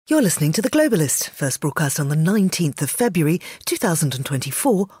You're listening to The Globalist, first broadcast on the 19th of February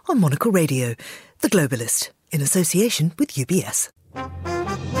 2024 on Monocle Radio. The Globalist, in association with UBS.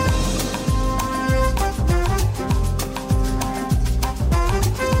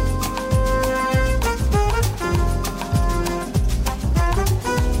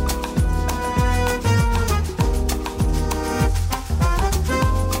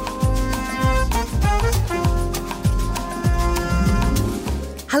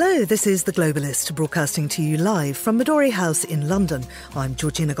 Hello, this is The Globalist, broadcasting to you live from Midori House in London. I'm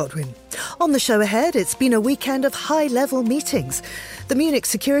Georgina Godwin. On the show ahead, it's been a weekend of high-level meetings. The Munich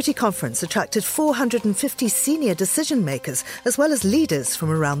Security Conference attracted 450 senior decision-makers, as well as leaders from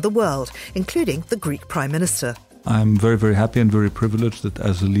around the world, including the Greek Prime Minister. I'm very, very happy and very privileged that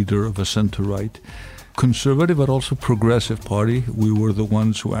as a leader of a centre-right, conservative but also progressive party, we were the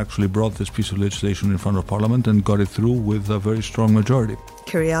ones who actually brought this piece of legislation in front of Parliament and got it through with a very strong majority.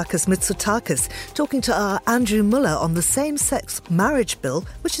 Kyriakos Mitsotakis talking to our Andrew Muller on the same-sex marriage bill,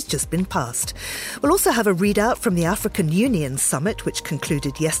 which has just been passed. We'll also have a readout from the African Union summit, which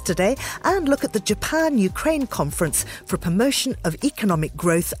concluded yesterday, and look at the Japan-Ukraine conference for promotion of economic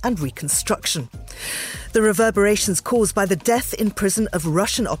growth and reconstruction. The reverberations caused by the death in prison of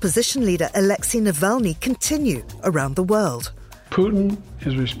Russian opposition leader Alexei Navalny continue around the world. Putin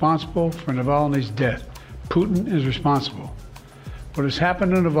is responsible for Navalny's death. Putin is responsible. What has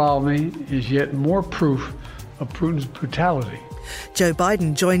happened to Navalny is yet more proof of Putin's brutality. Joe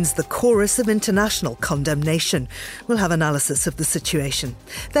Biden joins the chorus of international condemnation. We'll have analysis of the situation.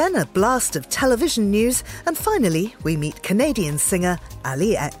 Then a blast of television news. And finally, we meet Canadian singer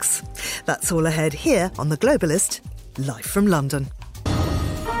Ali X. That's all ahead here on The Globalist, live from London.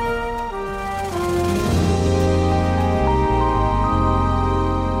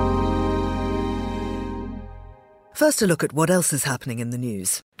 First, a look at what else is happening in the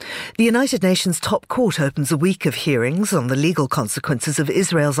news. The United Nations top court opens a week of hearings on the legal consequences of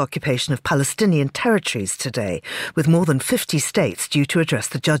Israel's occupation of Palestinian territories today, with more than 50 states due to address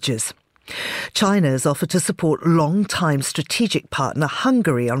the judges. China has offered to support long-time strategic partner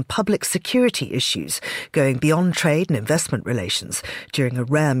Hungary on public security issues, going beyond trade and investment relations, during a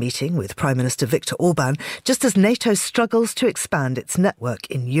rare meeting with Prime Minister Viktor Orban, just as NATO struggles to expand its network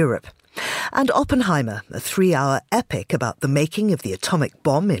in Europe. And Oppenheimer, a 3-hour epic about the making of the atomic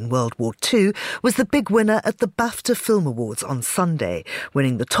bomb in World War II, was the big winner at the BAFTA Film Awards on Sunday,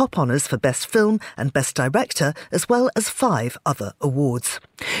 winning the top honours for Best Film and Best Director, as well as 5 other awards.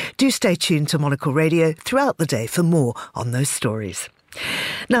 Do stay tuned to Monocle Radio throughout the day for more on those stories.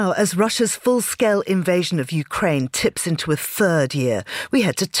 Now, as Russia's full-scale invasion of Ukraine tips into a third year, we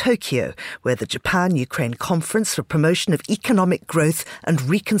head to Tokyo, where the Japan-Ukraine Conference for Promotion of Economic Growth and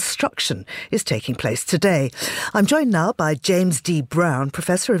Reconstruction is taking place today. I'm joined now by James D. Brown,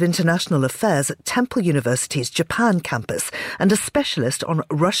 Professor of International Affairs at Temple University's Japan campus and a specialist on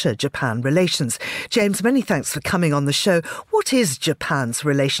Russia-Japan relations. James, many thanks for coming on the show. What is Japan's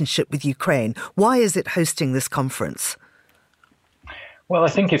relationship with Ukraine? Why is it hosting this conference? Well, I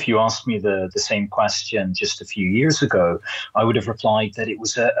think if you asked me the same question just a few years ago, I would have replied that it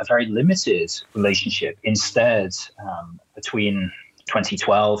was a very limited relationship. Instead, between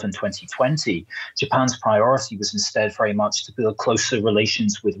 2012 and 2020, Japan's priority was instead very much to build closer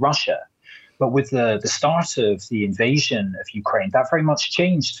relations with Russia. But with the start of the invasion of Ukraine, that very much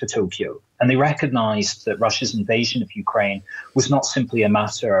changed for Tokyo. And they recognized that Russia's invasion of Ukraine was not simply a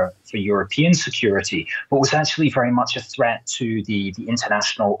matter for European security, but was actually very much a threat to the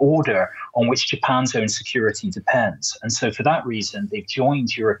international order on which Japan's own security depends. And so for that reason, they've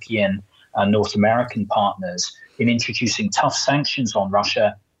joined European and North American partners in introducing tough sanctions on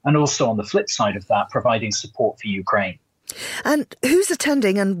Russia, and also on the flip side of that, providing support for Ukraine. And who's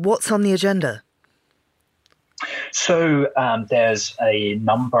attending and what's on the agenda? So there's a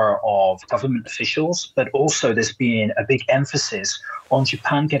number of government officials, but also there's been a big emphasis on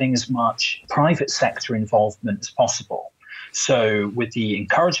Japan getting as much private sector involvement as possible. So with the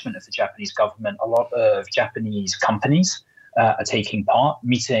encouragement of the Japanese government, a lot of Japanese companies are taking part,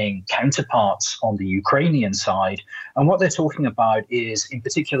 meeting counterparts on the Ukrainian side. And what they're talking about is, in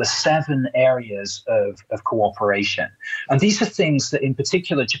particular, 7 areas of cooperation. And these are things that, in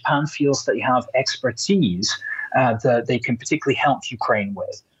particular, Japan feels that they have expertise that they can particularly help Ukraine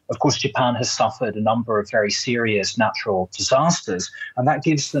with. Of course, Japan has suffered a number of very serious natural disasters, and that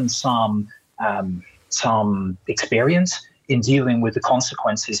gives them some experience in dealing with the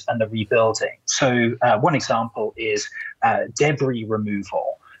consequences and the rebuilding. So one example is debris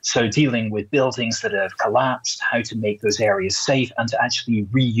removal. So dealing with buildings that have collapsed, how to make those areas safe and to actually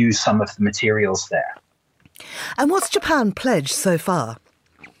reuse some of the materials there. And what's Japan pledged so far?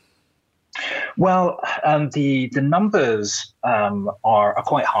 Well, the numbers are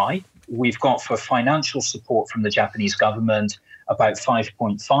quite high. We've got, for financial support from the Japanese government, about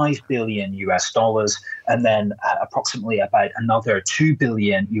 5.5 billion US dollars, and then approximately about another 2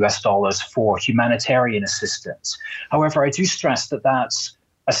 billion US dollars for humanitarian assistance. However, I do stress that that's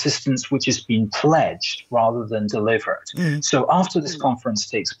assistance which has been pledged rather than delivered. So after this conference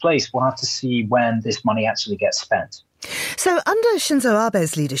takes place, we'll have to see when this money actually gets spent. So under Shinzo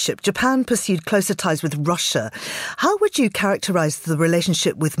Abe's leadership, Japan pursued closer ties with Russia. How would you characterize the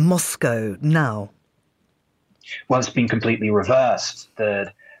relationship with Moscow now? Well, it's been completely reversed.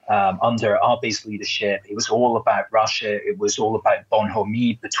 That under Abe's leadership, it was all about Russia. It was all about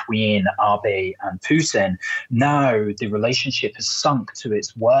bonhomie between Abe and Putin. Now the relationship has sunk to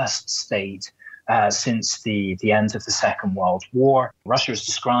its worst state since the end of the Second World War. Russia has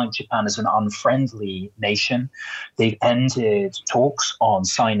described Japan as an unfriendly nation. They've ended talks on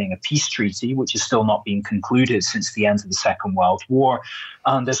signing a peace treaty, which has still not been concluded since the end of the Second World War.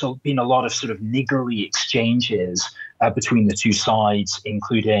 And there's been a lot of sort of niggly exchanges between the two sides,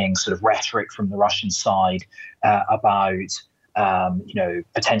 including sort of rhetoric from the Russian side about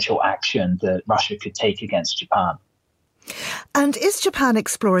potential action that Russia could take against Japan. And is Japan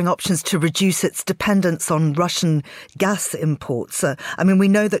exploring options to reduce its dependence on Russian gas imports? We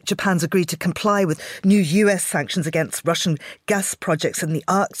know that Japan's agreed to comply with new US sanctions against Russian gas projects in the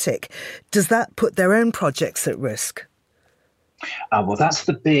Arctic. Does that put their own projects at risk? Well, that's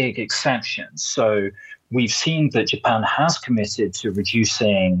the big exception. So we've seen that Japan has committed to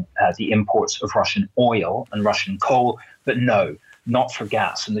reducing the imports of Russian oil and Russian coal, but no, not for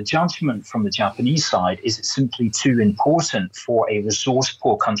gas. And the judgment from the Japanese side is it's simply too important for a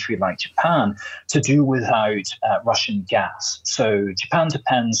resource-poor country like Japan to do without Russian gas. So Japan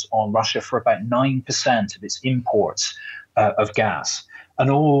depends on Russia for about 9% of its imports of gas. And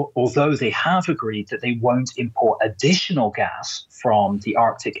although they have agreed that they won't import additional gas from the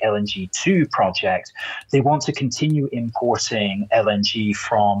Arctic LNG 2 project, they want to continue importing LNG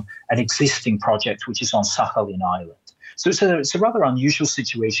from an existing project which is on Sakhalin Island. So it's a rather unusual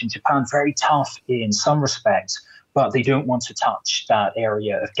situation. Japan, very tough in some respects, but they don't want to touch that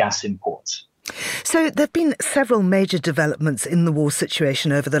area of gas imports. So there have been several major developments in the war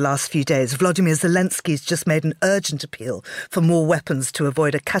situation over the last few days. Volodymyr Zelensky's just made an urgent appeal for more weapons to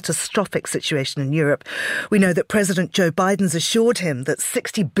avoid a catastrophic situation in Europe. We know that President Joe Biden's assured him that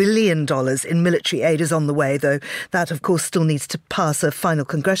 $60 billion in military aid is on the way, though that, of course, still needs to pass a final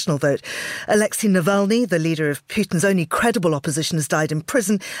congressional vote. Alexei Navalny, the leader of Putin's only credible opposition, has died in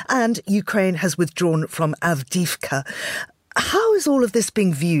prison, and Ukraine has withdrawn from Avdiivka. How is all of this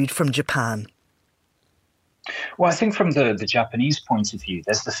being viewed from Japan? Well, I think from the Japanese point of view,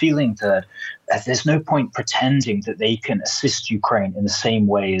 there's the feeling that there's no point pretending that they can assist Ukraine in the same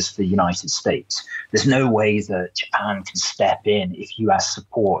way as the United States. There's no way that Japan can step in if US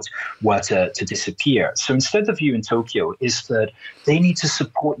support were to disappear. So instead, the view in Tokyo is that they need to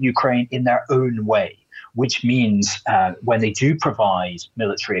support Ukraine in their own way, which means when they do provide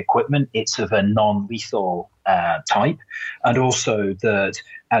military equipment, it's of a non-lethal type, and also that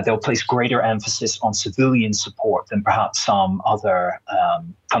they'll place greater emphasis on civilian support than perhaps some other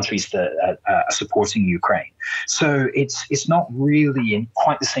countries that are supporting Ukraine. So it's not really in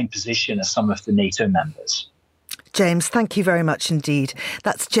quite the same position as some of the NATO members. James, thank you very much indeed.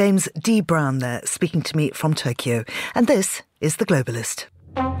 That's James D. Brown there, speaking to me from Tokyo. And this is The Globalist.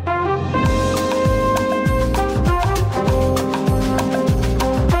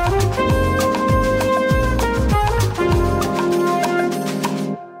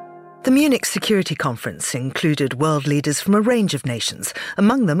 The Munich Security Conference included world leaders from a range of nations,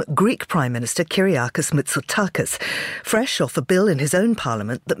 among them Greek Prime Minister Kyriakos Mitsotakis, fresh off a bill in his own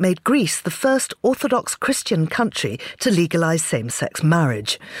parliament that made Greece the first Orthodox Christian country to legalise same-sex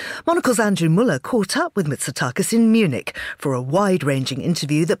marriage. Monocle's Andrew Muller caught up with Mitsotakis in Munich for a wide-ranging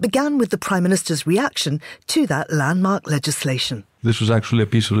interview that began with the Prime Minister's reaction to that landmark legislation. This was actually a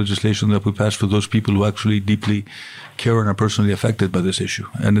piece of legislation that we passed for those people who actually deeply care and are personally affected by this issue.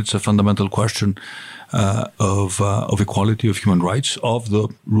 And it's a fundamental question of equality, of human rights, of the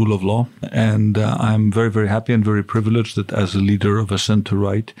rule of law. And I'm very, very happy and very privileged that as a leader of a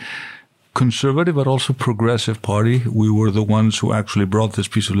centre-right, conservative but also progressive party, we were the ones who actually brought this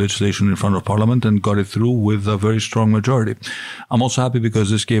piece of legislation in front of Parliament and got it through with a very strong majority. I'm also happy because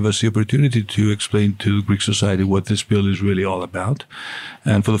this gave us the opportunity to explain to Greek society what this bill is really all about.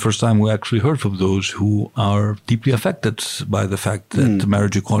 And for the first time, we actually heard from those who are deeply affected by the fact that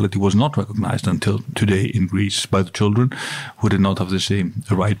marriage equality was not recognized until today in Greece by the children who did not have the same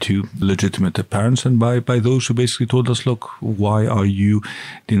right to legitimate parents, and by those who basically told us, look, why are you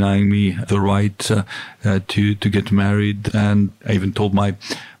denying me the right to get married. And I even told my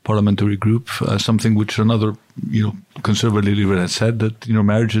parliamentary group something which another conservative leader has said, that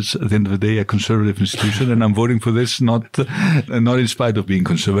marriage is at the end of the day a conservative institution, and I'm voting for this not in spite of being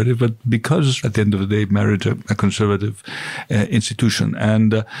conservative, but because at the end of the day marriage is a conservative institution.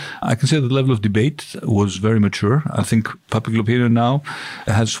 And I can say the level of debate was very mature. I think public opinion now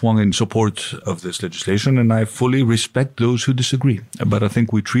has swung in support of this legislation, and I fully respect those who disagree. But I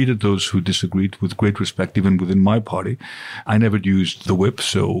think we treated those who disagreed with great respect, even within my party. I never used the whip,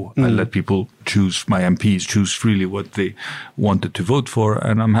 so I let people choose, my MPs choose freely what they wanted to vote for,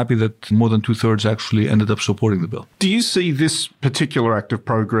 and I'm happy that more than 2/3 actually ended up supporting the bill. Do you see this particular act of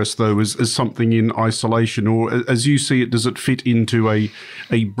progress, though, as something in isolation, or as you see it, does it fit into a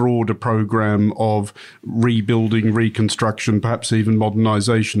broader programme of rebuilding, reconstruction, perhaps even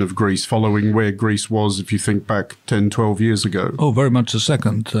modernisation of Greece, following where Greece was, if you think back 10, 12 years ago? Oh, very much a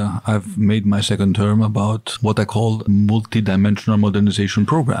second. I've made my second term about what I call multi-dimensional modernization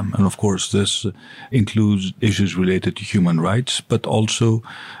program. And of course, this includes issues related to human rights, but also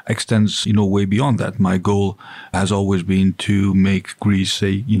extends, way beyond that. My goal has always been to make Greece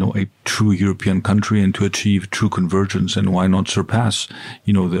a true European country and to achieve true convergence, and why not surpass,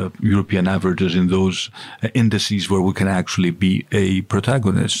 the European averages in those indices where we can actually be a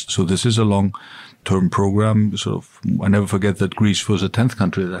protagonist. So this is a long-term program. I never forget that Greece was the 10th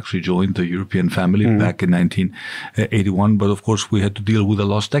country that actually joined the European family back in 1981. But of course, we had to deal with a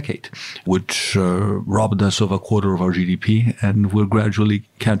lost decade, which robbed us of a quarter of our GDP, and we're gradually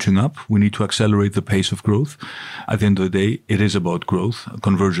catching up. We need to accelerate the pace of growth. At the end of the day, it is about growth.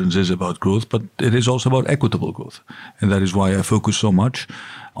 Convergence is about growth, but it is also about equitable growth. And that is why I focus so much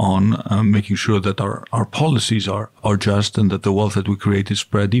on making sure that our policies are just, and that the wealth that we create is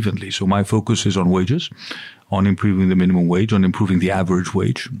spread evenly. So my focus is on wages, on improving the minimum wage, on improving the average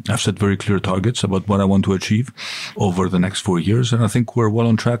wage. I've set very clear targets about what I want to achieve over the next 4 years, and I think we're well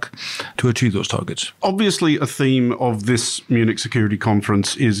on track to achieve those targets. Obviously, a theme of this Munich Security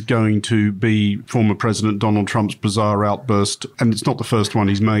Conference is going to be former President Donald Trump's bizarre outburst, and it's not the first one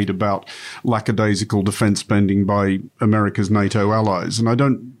he's made, about lackadaisical defence spending by America's NATO allies. And I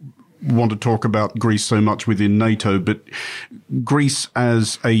don't want to talk about Greece so much within NATO, but Greece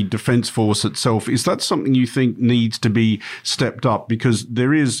as a defence force itself, is that something you think needs to be stepped up? Because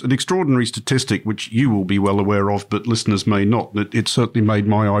there is an extraordinary statistic, which you will be well aware of, but listeners may not, that it certainly made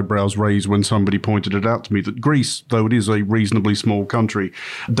my eyebrows raise when somebody pointed it out to me, that Greece, though it is a reasonably small country,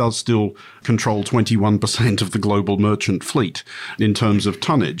 does still control 21% of the global merchant fleet in terms of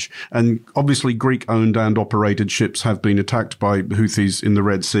tonnage. And obviously Greek-owned and operated ships have been attacked by Houthis in the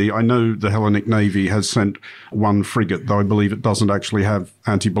Red Sea. I know the Hellenic Navy has sent one frigate, though I believe it doesn't actually have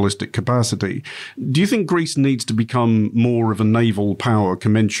anti-ballistic capacity. Do you think Greece needs to become more of a naval power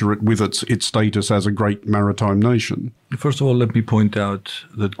commensurate with its status as a great maritime nation? First of all, let me point out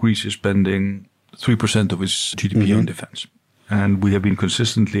that Greece is spending 3% of its GDP on defense. And we have been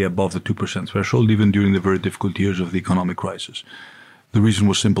consistently above the 2% threshold, even during the very difficult years of the economic crisis. The reason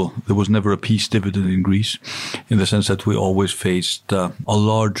was simple. There was never a peace dividend in Greece, in the sense that we always faced a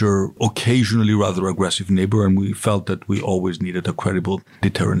larger, occasionally rather aggressive neighbor, and we felt that we always needed a credible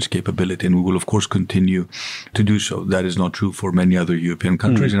deterrence capability, and we will, of course, continue to do so. That is not true for many other European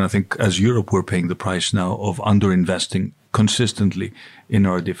countries, and I think as Europe, we're paying the price now of underinvesting consistently in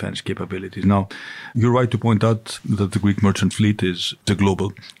our defense capabilities. Now, you're right to point out that the Greek merchant fleet is a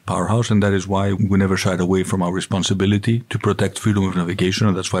global powerhouse, and that is why we never shied away from our responsibility to protect freedom of navigation,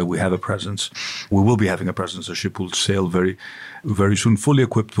 and that's why we have a presence. We will be having a presence. The ship will sail very, very soon, fully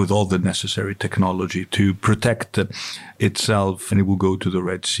equipped with all the necessary technology to protect itself, and it will go to the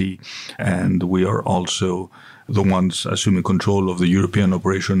Red Sea. And we are also the ones assuming control of the European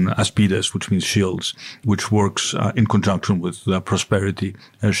operation Aspides, which means shields, which works in conjunction with the Prosperity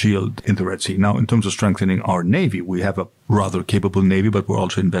shield in the Red Sea. Now, in terms of strengthening our Navy, we have a rather capable Navy, but we're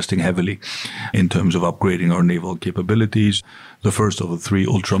also investing heavily in terms of upgrading our naval capabilities. The first of the 3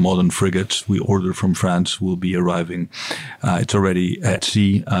 ultra-modern frigates we ordered from France will be arriving. It's already at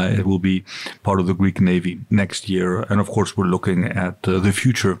sea. It will be part of the Greek Navy next year. And of course, we're looking at the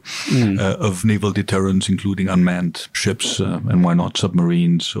future of naval deterrence, including unmanned ships, and why not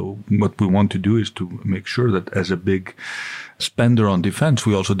submarines. So what we want to do is to make sure that as a big spender on defense,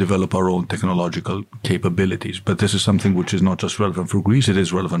 we also develop our own technological capabilities. But this is something which is not just relevant for Greece, it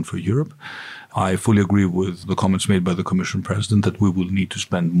is relevant for Europe. I fully agree with the comments made by the Commission President that we will need to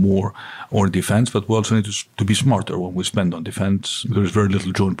spend more on defense, but we also need to be smarter when we spend on defense. There is very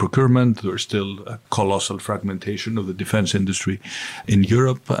little joint procurement. There is still a colossal fragmentation of the defense industry in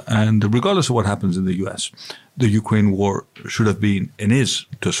Europe. And regardless of what happens in the US, the Ukraine war should have been and is,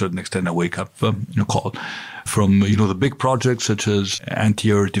 to a certain extent, a wake-up call from the big projects such as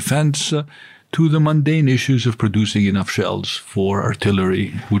anti-air defense to the mundane issues of producing enough shells for artillery,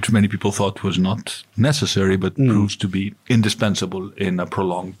 which many people thought was not necessary, but proves to be indispensable in a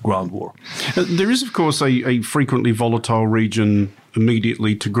prolonged ground war. There is, of course, a frequently volatile region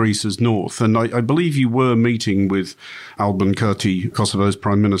immediately to Greece's north. And I believe you were meeting with Albin Kurti, Kosovo's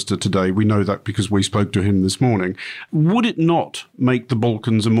prime minister, today. We know that because we spoke to him this morning. Would it not make the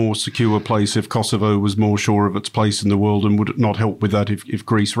Balkans a more secure place if Kosovo was more sure of its place in the world? And would it not help with that if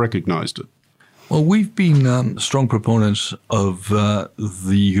Greece recognized it? Well, we've been strong proponents of the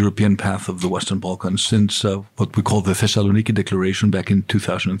European path of the Western Balkans since what we call the Thessaloniki Declaration back in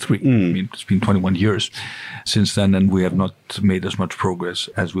 2003. I mean, it's been 21 years since then, and we have not made as much progress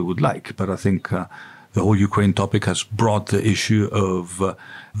as we would like. But I think the whole Ukraine topic has brought the issue of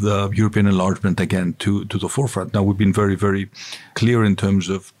the European enlargement again to the forefront. Now, we've been very, very clear in terms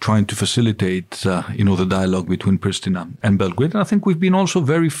of trying to facilitate, the dialogue between Pristina and Belgrade. And I think we've been also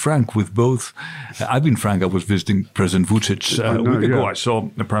very frank with both. I've been frank. I was visiting President Vučić a week ago. I saw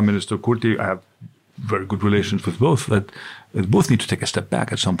the Prime Minister Kurti. I have very good relations with both, that both need to take a step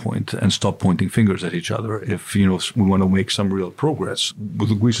back at some point and stop pointing fingers at each other if, we want to make some real progress.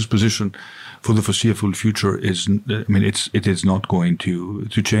 With Greece's position for the foreseeable future it is not going to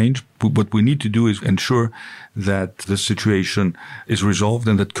change. What we need to do is ensure that the situation is resolved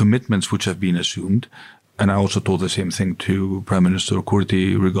and that commitments which have been assumed. And I also told the same thing to Prime Minister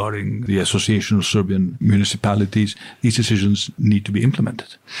Kurti regarding the Association of Serbian Municipalities. These decisions need to be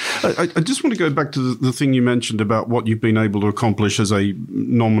implemented. I just want to go back to the thing you mentioned about what you've been able to accomplish as a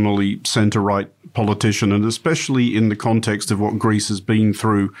nominally centre-right politician, and especially in the context of what Greece has been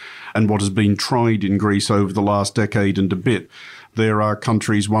through and what has been tried in Greece over the last decade and a bit. There are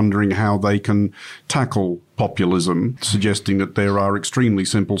countries wondering how they can tackle populism, suggesting that there are extremely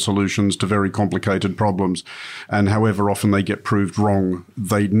simple solutions to very complicated problems. And however often they get proved wrong,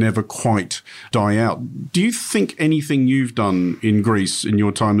 they never quite die out. Do you think anything you've done in Greece in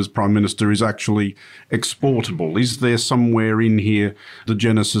your time as Prime Minister is actually exportable? Is there somewhere in here the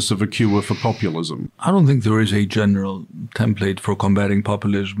genesis of a cure for populism? I don't think there is a general template for combating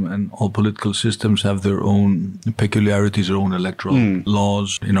populism, and all political systems have their own peculiarities, their own electoral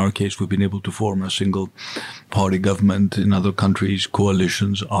laws. In our case, we've been able to form a single party government. In other countries,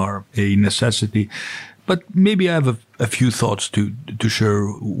 coalitions are a necessity. But maybe I have a few thoughts to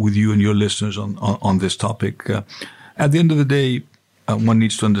share with you and your listeners on this topic. At the end of the day, one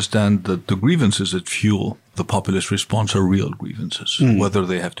needs to understand that the grievances that fuel the populist response are real grievances, whether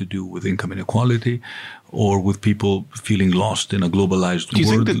they have to do with income inequality or with people feeling lost in a globalized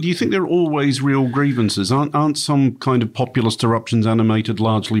world. Do you think they're always real grievances? Aren't some kind of populist eruptions animated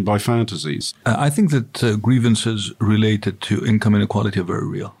largely by fantasies? I think that grievances related to income inequality are very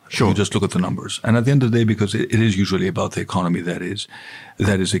real. Sure. You just look at the numbers. And at the end of the day, because it is usually about the economy, that is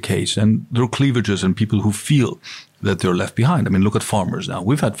the case. And there are cleavages and people who feel that they're left behind. I mean, look at farmers now.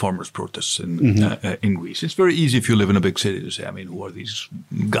 We've had farmers protests in Greece. It's very easy if you live in a big city to say, who are these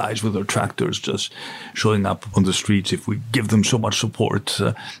guys with their tractors just showing up on the streets if we give them so much support?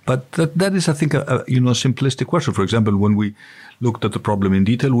 But that is, I think, a simplistic question. For example, when we looked at the problem in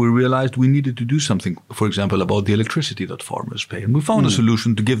detail, we realized we needed to do something, for example, about the electricity that farmers pay. And we found a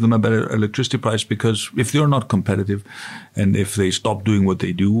solution to give them a better electricity price, because if they're not competitive and if they stop doing what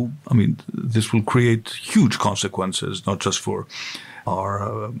they do, this will create huge consequences, not just for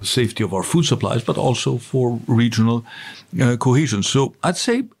our safety of our food supplies, but also for regional cohesion. So I'd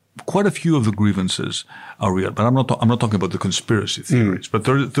say quite a few of the grievances are real, but I'm not talking about the conspiracy theories. But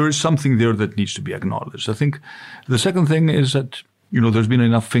there is something there that needs to be acknowledged. I think the second thing is that there's been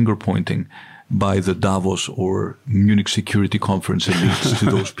enough finger pointing by the Davos or Munich Security Conference elites to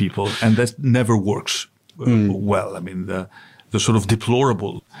those people, and that never works well. The sort of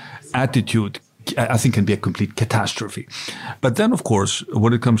deplorable attitude, I think, can be a complete catastrophe. But then, of course,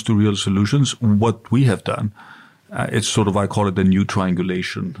 when it comes to real solutions, what we have done, it's sort of, I call it the new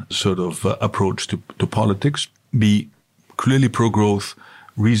triangulation sort of approach to politics. Be clearly pro-growth,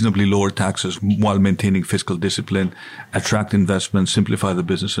 reasonably lower taxes while maintaining fiscal discipline, attract investment, simplify the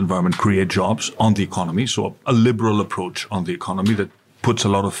business environment, create jobs on the economy. So a liberal approach on the economy that puts a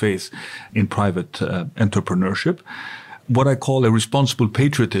lot of faith in private entrepreneurship. what I call a responsible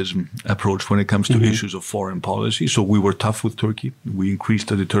patriotism approach when it comes to issues of foreign policy. So we were tough with Turkey. We increased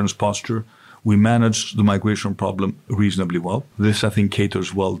the deterrence posture. We managed the migration problem reasonably well. This, I think,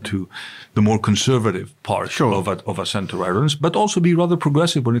 caters well to the more conservative part of a center-right, but also be rather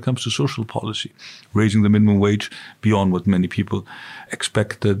progressive when it comes to social policy, raising the minimum wage beyond what many people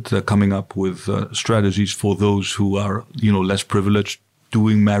expected, coming up with strategies for those who are, less privileged,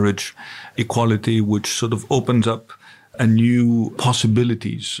 doing marriage equality, which sort of opens up a new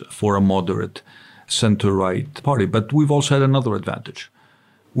possibilities for a moderate center-right party. But we've also had another advantage.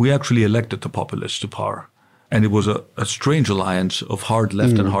 We actually elected the populists to power. And it was a strange alliance of hard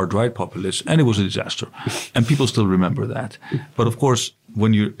left and hard right populists. And it was a disaster. And people still remember that. But of course,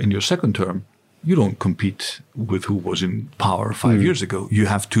 when you're in your second term, you don't compete with who was in power 5 years ago. You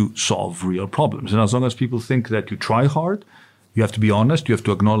have to solve real problems. And as long as people think that you try hard, you have to be honest, you have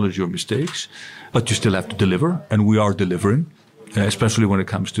to acknowledge your mistakes, but you still have to deliver. And we are delivering, especially when it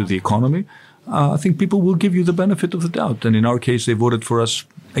comes to the economy. I think people will give you the benefit of the doubt. And in our case, they voted for us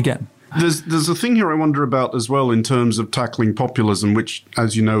again. There's a thing here I wonder about as well in terms of tackling populism, which,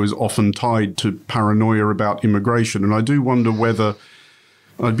 as you know, is often tied to paranoia about immigration. And I do wonder whether,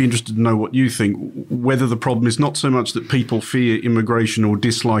 I'd be interested to know what you think, whether the problem is not so much that people fear immigration or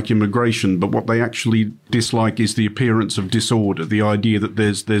dislike immigration, but what they actually dislike is the appearance of disorder, the idea that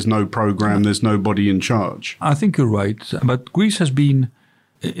there's no program, there's nobody in charge. I think you're right. But Greece has been,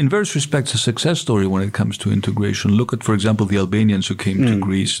 in various respects, a success story when it comes to integration. Look at, for example, the Albanians who came to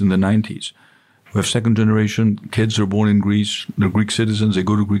Greece in the 90s. We have second generation kids are born in Greece. They're Greek citizens. They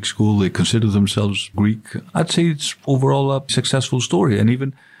go to Greek school. They consider themselves Greek. I'd say it's overall a successful story. And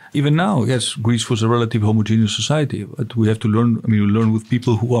even now, yes, Greece was a relatively homogeneous society, but we have to learn. We learn with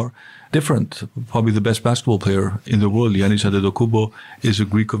people who are different. Probably the best basketball player in the world, Giannis Antetokounmpo, is a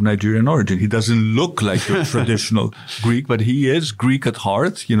Greek of Nigerian origin. He doesn't look like your traditional Greek, but he is Greek at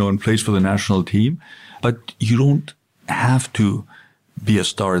heart, and plays for the national team. But you don't have to be a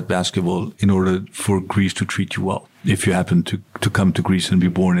star at basketball in order for Greece to treat you well, if you happen to come to Greece and be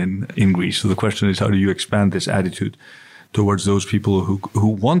born in Greece. So the question is, how do you expand this attitude towards those people who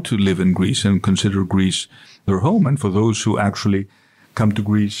want to live in Greece and consider Greece their home? And for those who actually come to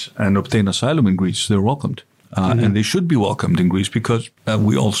Greece and obtain asylum in Greece, they're welcomed. And they should be welcomed in Greece because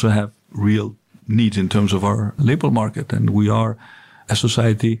we also have real needs in terms of our labor market. And we are a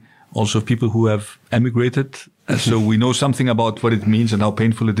society also of people who have emigrated. So we know something about what it means and how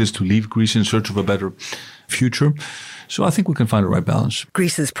painful it is to leave Greece in search of a better future. So I think we can find the right balance.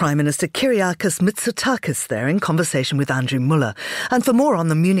 Greece's Prime Minister Kyriakos Mitsotakis there in conversation with Andrew Muller. And for more on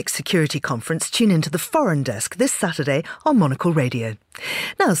the Munich Security Conference, tune into the Foreign Desk this Saturday on Monocle Radio.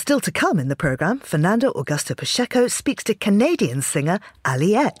 Now, still to come in the programme, Fernando Augusto Pacheco speaks to Canadian singer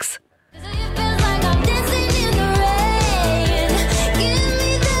Ali X.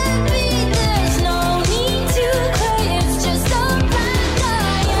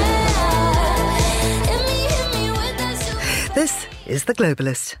 This is The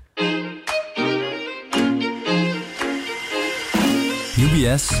Globalist.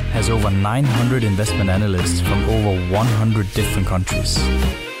 UBS has over 900 investment analysts from over 100 different countries.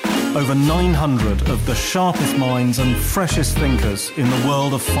 Over 900 of the sharpest minds and freshest thinkers in the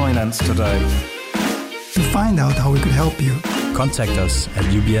world of finance today. To find out how we could help you, contact us at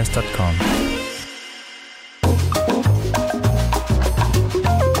ubs.com.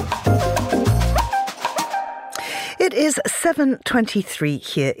 It is 7:23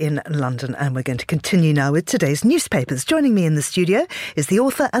 here in London, and we're going to continue now with today's newspapers. Joining me in the studio is the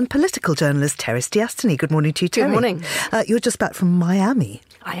author and political journalist Terry Stiastany. Good morning to you, Terry. Good morning. You're just back from Miami.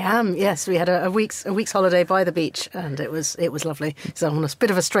 I am, yes. We had a week's holiday by the beach, and it was lovely. So I'm on a bit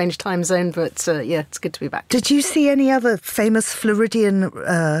of a strange time zone, but yeah, it's good to be back. Did you see any other famous Floridian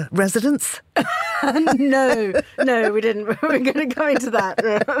residents? No, we didn't. We're going to go into that.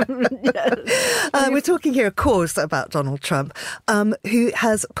 We're talking here, of course, about Donald Trump, who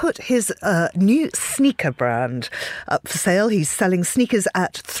has put his new sneaker brand up for sale. He's selling sneakers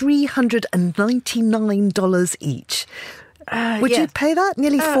at $399 each. Would you pay that?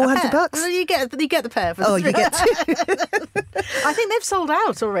 Nearly $400? Well, you get the pair for you get two. I think they've sold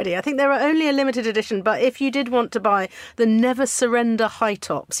out already. I think they were only a limited edition, but if you did want to buy the Never Surrender high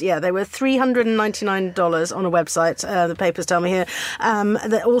tops, they were $399 on a website, the papers tell me here.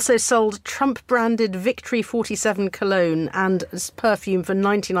 They also sold Trump-branded Victory 47 cologne and perfume for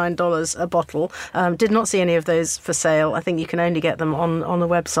 $99 a bottle. Did not see any of those for sale. I think you can only get them on the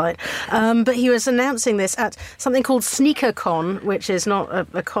website. But he was announcing this at something called Sneaker SneakerCon, which is not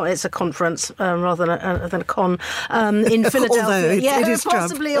a con, it's a conference rather than a con, in Philadelphia. Although it is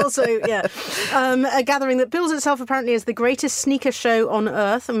possibly Trump. Also, yeah. A gathering that bills itself apparently as the greatest sneaker show on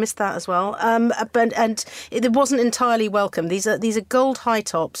earth. I missed that as well. And it wasn't entirely welcome. These are gold high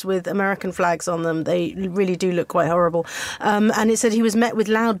tops with American flags on them. They really do look quite horrible. And it said he was met with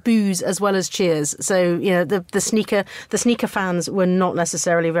loud boos as well as cheers. So, the sneaker fans were not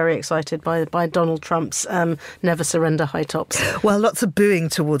necessarily very excited by Donald Trump's never surrender high tops. Well, lots of booing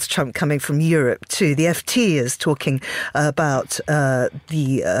towards Trump coming from Europe too. The FT is talking about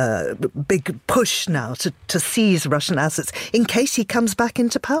the big push now to seize Russian assets in case he comes back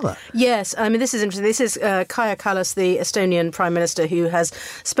into power. Yes, I mean, this is interesting. This is Kaja Kallas, the Estonian Prime Minister, who has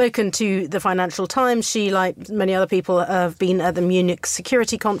spoken to the Financial Times. She, like many other people, have been at the Munich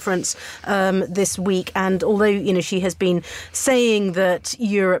Security Conference this week. And although, she has been saying that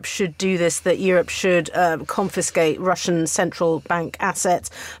Europe should do this, that Europe should confiscate Russian central bank assets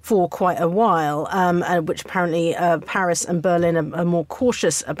for quite a while, which apparently Paris and Berlin are more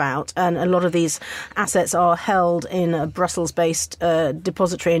cautious about. And a lot of these assets are held in a Brussels-based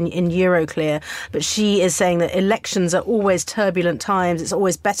depository in Euroclear. But she is saying that elections are always turbulent times. It's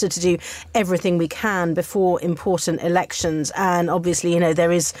always better to do everything we can before important elections. And obviously,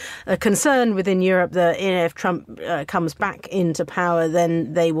 there is a concern within Europe that if Trump comes back into power,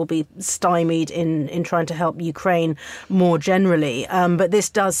 then they will be stymied in trying to help Ukraine more generally. But this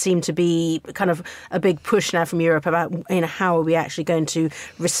does seem to be kind of a big push now from Europe about how are we actually going to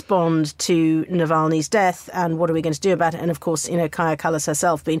respond to Navalny's death and what are we going to do about it. And of course, Kaja Kallas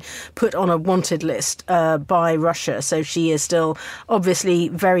herself being put on a wanted list by Russia. So she is still obviously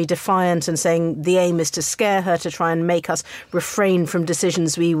very defiant and saying the aim is to scare her, to try and make us refrain from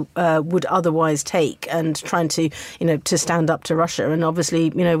decisions we would otherwise take, and trying to stand up to Russia. And obviously,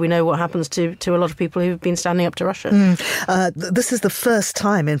 we know what happens to a lot of people who've been standing up to Russia. This is the first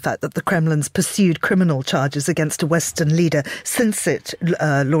time, in fact, that the Kremlin's pursued criminal charges against a Western leader since it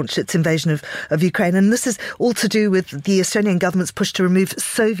launched its invasion of Ukraine. And this is all to do with the Estonian government's push to remove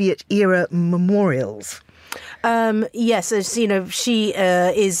Soviet-era memorials. Yes, as she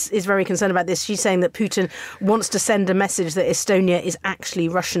is very concerned about this. She's saying that Putin wants to send a message that Estonia is actually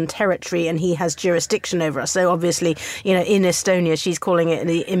Russian territory and he has jurisdiction over us. So obviously, in Estonia, she's calling it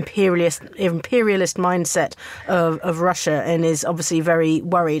the imperialist mindset of Russia, and is obviously very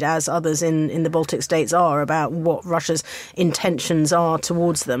worried, as others in the Baltic states are, about what Russia's intentions are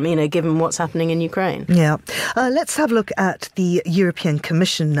towards them, given what's happening in Ukraine. Yeah. Let's have a look at the European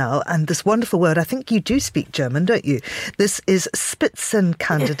Commission now, and this wonderful word. I think you do speak German, don't you? This is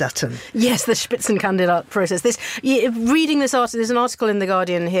Spitzenkandidaten. Yes, the Spitzenkandidat process. Reading this article, there's an article in The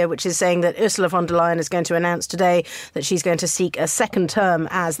Guardian here which is saying that Ursula von der Leyen is going to announce today that she's going to seek a second term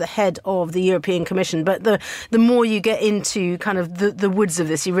as the head of the European Commission. But the more you get into kind of the woods of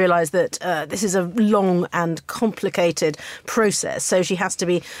this, you realise that this is a long and complicated process. So she has to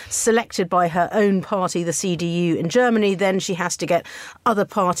be selected by her own party, the CDU in Germany. Then she has to get other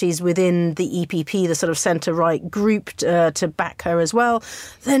parties within the EPP, the sort of centre-right group, to back her as well.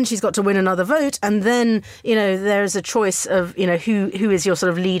 Then she's got to win another vote, and then there's a choice of who is your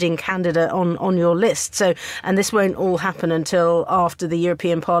sort of leading candidate on your list. So, and this won't all happen until after the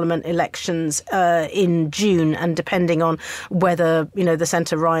European Parliament elections in June, and depending on whether the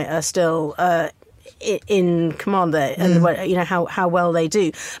centre-right are still in command there, and how well they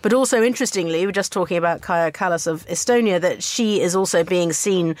do. But also, interestingly, we're just talking about Kaja Kallas of Estonia, that she is also being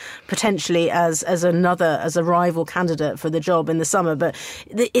seen potentially as a rival candidate for the job in the summer. But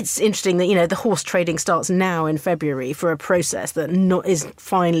it's interesting that the horse trading starts now in February for a process that is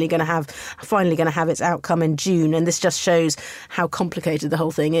finally going to have its outcome in June, and this just shows how complicated the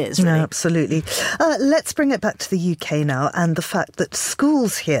whole thing is. Really. No, absolutely. Let's bring it back to the UK now, and the fact that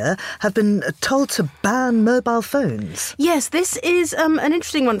schools here have been told to ban mobile phones. Yes, this is an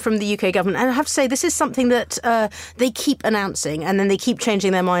interesting one from the UK government. And I have to say, this is something that they keep announcing, and then they keep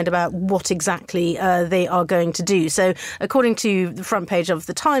changing their mind about what exactly they are going to do. So according to the front page of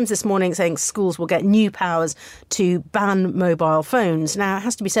The Times this morning, saying schools will get new powers to ban mobile phones. Now, it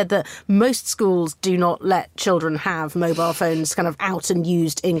has to be said that most schools do not let children have mobile phones kind of out and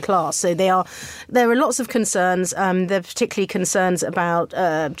used in class. So there are lots of concerns. There are particularly concerns about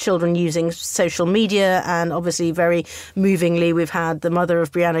children using social media media. And obviously, very movingly, we've had the mother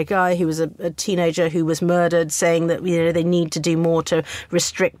of Brianna Ghey, who was a teenager who was murdered, saying that they need to do more to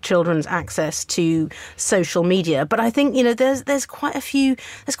restrict children's access to social media. But I think there's quite a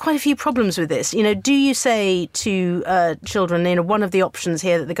few problems with this. Do you say to children, one of the options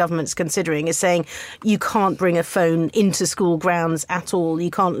here that the government's considering is saying you can't bring a phone into school grounds at all.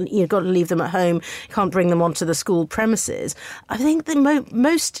 You've got to leave them at home. You can't bring them onto the school premises. I think that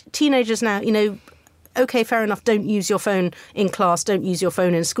most teenagers now, okay, fair enough, don't use your phone in class, don't use your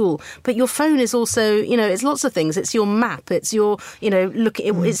phone in school. But your phone is also, it's lots of things. It's your map, it's your,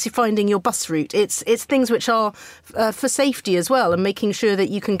 it's finding your bus route. It's things which are for safety as well, and making sure that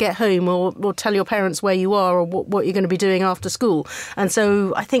you can get home or tell your parents where you are or what you're going to be doing after school. And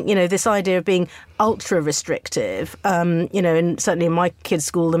so I think, this idea of being ultra restrictive, and certainly in my kids'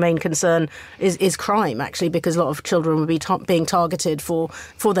 school, the main concern is crime, actually, because a lot of children would be being targeted for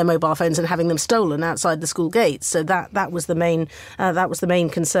their mobile phones and having them stolen outside the school gates. So that was the main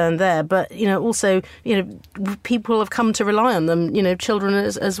concern there. But also people have come to rely on them, children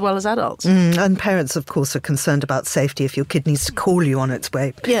as well as adults. And parents, of course, are concerned about safety if your kid needs to call you on its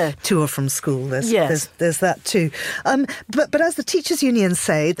way to or from school. There's that too. But as the teachers' unions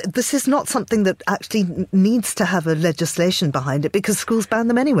say, this is not something that actually needs to have a legislation behind it, because schools ban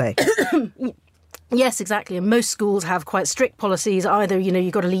them anyway. Yes, exactly. And most schools have quite strict policies. Either,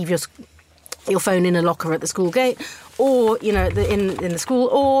 you've got to leave your phone in a locker at the school gate, or in the school,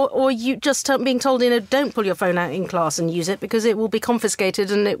 or you just being told don't pull your phone out in class and use it, because it will be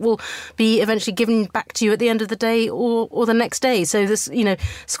confiscated and it will be eventually given back to you at the end of the day or the next day. So this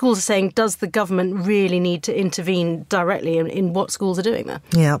schools are saying, does the government really need to intervene directly in what schools are doing there?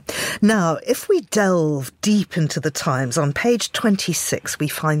 Yeah. Now, if we delve deep into the Times, on page 26 we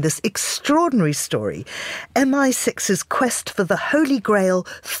find this extraordinary story: MI6's quest for the Holy Grail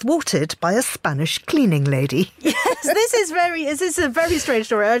thwarted by a Spanish cleaning lady. Yes, this is a very strange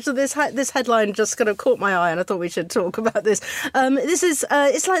story. Actually, this headline just kind of caught my eye, and I thought we should talk about this. This is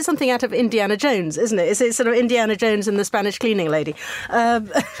it's like something out of Indiana Jones, isn't it? It's sort of Indiana Jones and the Spanish cleaning lady. But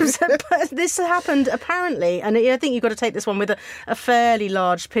this happened apparently, and I think you've got to take this one with a fairly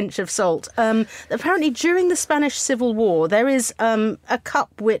large pinch of salt. Apparently, during the Spanish Civil War, there is a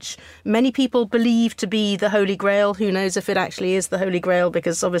cup which many people believe to be the Holy Grail. Who knows if it actually is the Holy Grail?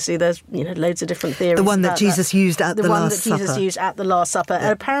 Because obviously there's loads of different theories. The one that Jesus used at the Last Supper. Jesus used at the Last Supper. Yeah.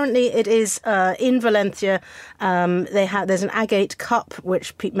 And apparently it is in Valencia. There's an agate cup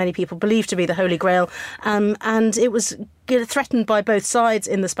which many people believe to be the Holy Grail, and it was threatened by both sides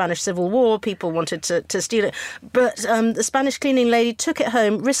in the Spanish Civil War. People wanted to steal it. But the Spanish cleaning lady took it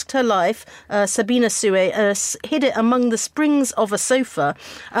home, risked her life. Sabina Sue hid it among the springs of a sofa.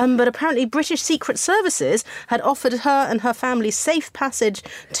 But apparently British Secret Services had offered her and her family safe passage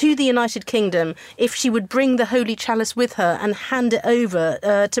to the United Kingdom if she would bring the Holy Chalice with her and hand it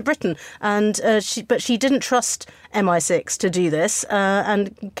over to Britain. But she didn't trust MI6 to do this,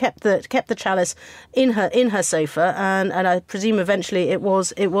 and kept the chalice in her sofa, and I presume eventually it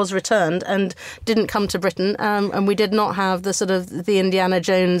was returned and didn't come to Britain, and we did not have the sort of the Indiana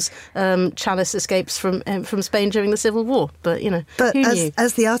Jones chalice escapes from Spain during the Civil War. But but who knew?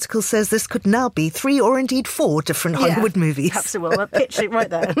 As the article says, this could now be 3 or indeed 4 different Hollywood movies. Perhaps it will. I'll pitch it right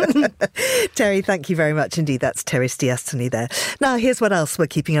there. Terry, thank you very much indeed. That's Terry Stiastany there. Now, here's what else we're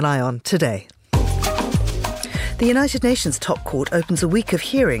keeping an eye on today. The United Nations top court opens a week of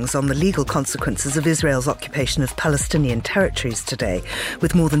hearings on the legal consequences of Israel's occupation of Palestinian territories today,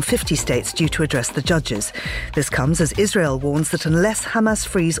 with more than 50 states due to address the judges. This comes as Israel warns that unless Hamas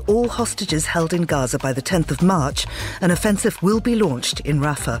frees all hostages held in Gaza by the 10th of March, an offensive will be launched in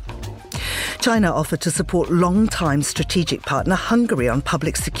Rafah. China offered to support long-time strategic partner Hungary on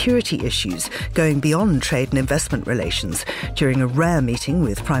public security issues, going beyond trade and investment relations, during a rare meeting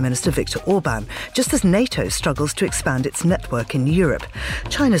with Prime Minister Viktor Orban, just as NATO struggles to expand its network in Europe.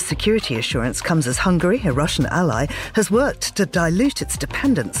 China's security assurance comes as Hungary, a Russian ally, has worked to dilute its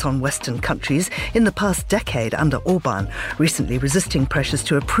dependence on Western countries in the past decade under Orban, recently resisting pressures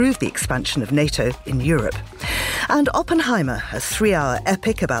to approve the expansion of NATO in Europe. And Oppenheimer, a 3-hour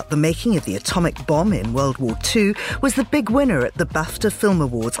epic about the making of the atomic bomb in World War II, was the big winner at the BAFTA Film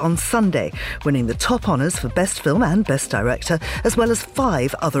Awards on Sunday, winning the top honours for Best Film and Best Director, as well as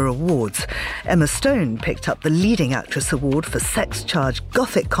 5 other awards. Emma Stone picked up the Leading Actress Award for sex-charged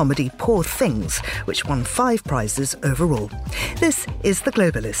gothic comedy Poor Things, which won 5 prizes overall. This is The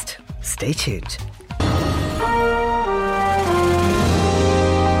Globalist. Stay tuned.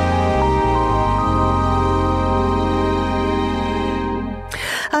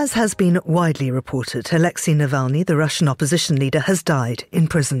 As has been widely reported, Alexei Navalny, the Russian opposition leader, has died in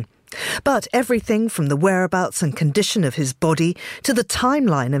prison. But everything from the whereabouts and condition of his body to the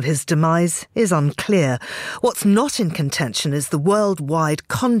timeline of his demise is unclear. What's not in contention is the worldwide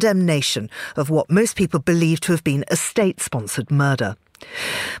condemnation of what most people believe to have been a state-sponsored murder.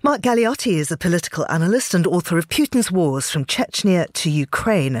 Mark Galeotti is a political analyst and author of Putin's Wars from Chechnya to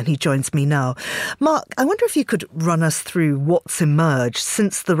Ukraine, and he joins me now. Mark, I wonder if you could run us through what's emerged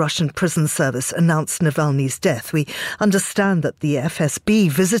since the Russian prison service announced Navalny's death. We understand that the FSB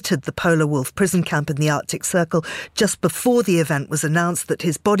visited the Polar Wolf prison camp in the Arctic Circle just before the event was announced, that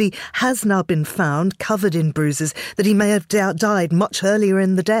his body has now been found covered in bruises, that he may have died much earlier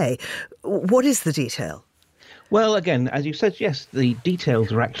in the day. What is the detail? Well, again, as you said, yes, the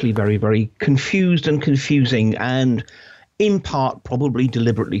details are actually very, very confused and confusing, and in part probably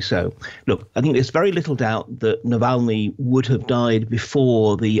deliberately so. Look, I think there's very little doubt that Navalny would have died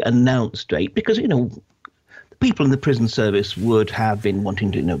before the announced date because, the people in the prison service would have been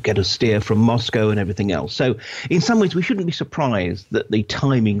wanting to, get a steer from Moscow and everything else. So in some ways, we shouldn't be surprised that the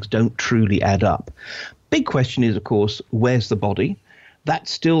timings don't truly add up. Big question is, of course, where's the body? That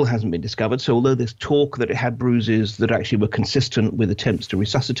still hasn't been discovered. So although there's talk that it had bruises that actually were consistent with attempts to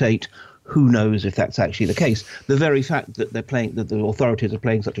resuscitate, who knows if that's actually the case? The very fact that that the authorities are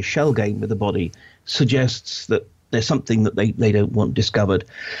playing such a shell game with the body suggests that there's something that they don't want discovered.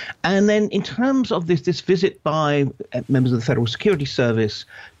 And then in terms of this visit by members of the Federal Security Service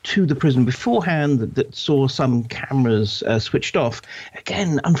to the prison beforehand that saw some cameras switched off,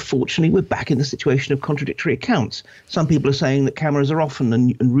 again, unfortunately, we're back in the situation of contradictory accounts. Some people are saying that cameras are often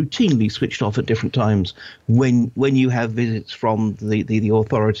and routinely switched off at different times when you have visits from the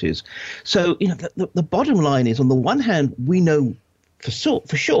authorities. So, the bottom line is, on the one hand, we know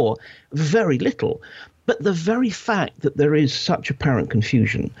for sure very little. But the very fact that there is such apparent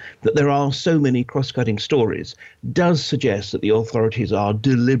confusion, that there are so many cross-cutting stories, does suggest that the authorities are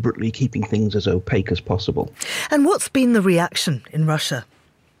deliberately keeping things as opaque as possible. And what's been the reaction in Russia?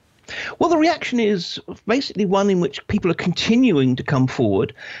 Well, the reaction is basically one in which people are continuing to come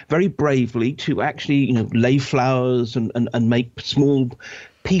forward very bravely to actually, lay flowers and make small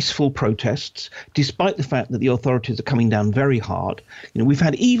peaceful protests, despite the fact that the authorities are coming down very hard. We've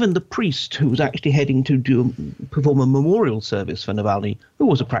had even the priest who was actually heading to perform a memorial service for Navalny, who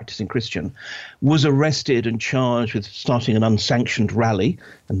was a practicing Christian, was arrested and charged with starting an unsanctioned rally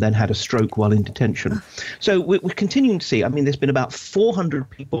and then had a stroke while in detention. So we're continuing to see, there's been about 400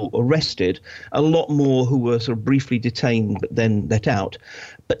 people arrested, a lot more who were sort of briefly detained but then let out.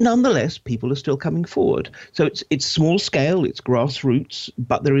 But nonetheless, people are still coming forward. So it's small scale, it's grassroots,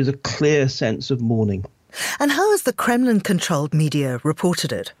 but there is a clear sense of mourning. And how has the Kremlin-controlled media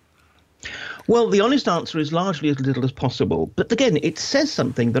reported it? Well, the honest answer is largely as little as possible. But again, it says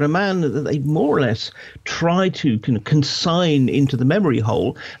something that a man that they more or less try to consign into the memory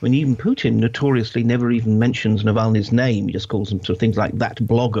hole. Even Putin notoriously never even mentions Navalny's name. He just calls him sort of things like that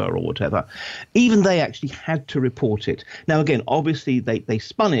blogger or whatever. Even they actually had to report it. Now, again, obviously they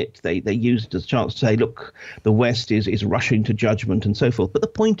spun it. They used it as a chance to say, look, the West is rushing to judgment and so forth. But the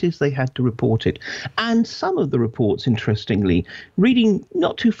point is they had to report it. And some of the reports, interestingly, reading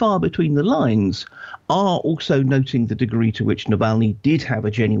not too far between the lines, are also noting the degree to which Navalny did have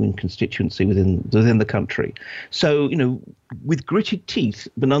a genuine constituency within the country. So, with gritted teeth,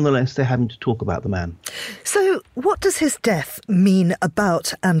 but nonetheless, they're having to talk about the man. So what does his death mean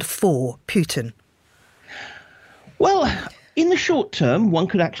about and for Putin? Well, in the short term, one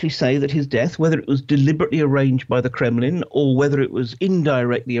could actually say that his death, whether it was deliberately arranged by the Kremlin or whether it was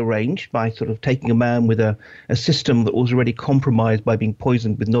indirectly arranged by sort of taking a man with a system that was already compromised by being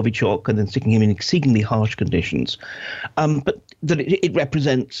poisoned with Novichok and then sticking him in exceedingly harsh conditions, but that it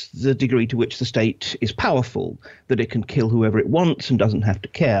represents the degree to which the state is powerful, that it can kill whoever it wants and doesn't have to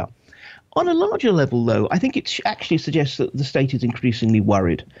care. On a larger level, though, I think it actually suggests that the state is increasingly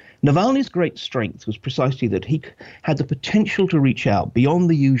worried. Navalny's great strength was precisely that he had the potential to reach out beyond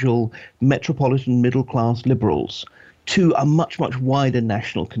the usual metropolitan middle-class liberals to a much, much wider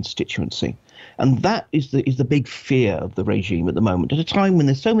national constituency. And that is the big fear of the regime at the moment, at a time when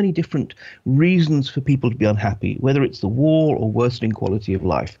there's so many different reasons for people to be unhappy, whether it's the war or worsening quality of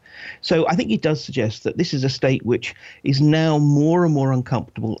life. So I think it does suggest that this is a state which is now more and more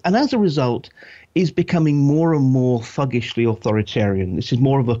uncomfortable, and as a result is becoming more and more thuggishly authoritarian. This is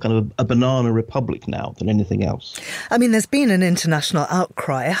more of a kind of a banana republic now than anything else. There's been an international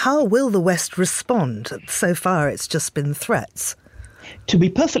outcry. How will the West respond? So far, it's just been threats. To be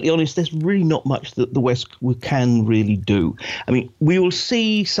perfectly honest, there's really not much that the West can really do. I mean, we will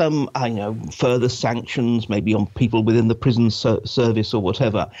see some, further sanctions, maybe on people within the prison service or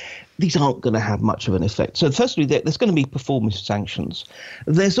whatever. These aren't going to have much of an effect. So firstly, there's going to be performance sanctions.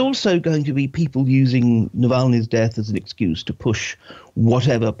 There's also going to be people using Navalny's death as an excuse to push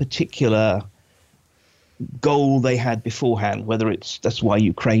whatever particular goal they had beforehand, whether that's why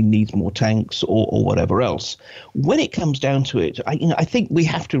Ukraine needs more tanks or whatever else. When it comes down to it, I think we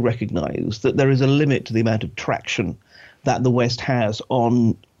have to recognize that there is a limit to the amount of traction that the West has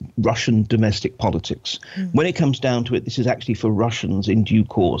on Russian domestic politics. When it comes down to it, this is actually for Russians in due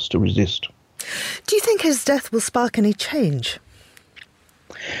course to resist. Do you think his death will spark any change?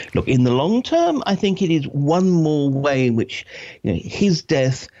 Look, in the long term, I think it is one more way in which his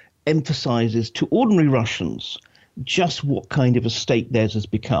death emphasizes to ordinary Russians just what kind of a state theirs has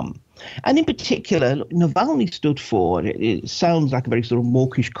become. And in particular, Navalny stood for, and it sounds like a very sort of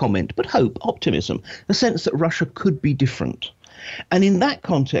mawkish comment, but hope, optimism, the sense that Russia could be different. And in that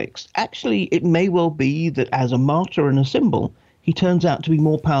context, actually, it may well be that as a martyr and a symbol, he turns out to be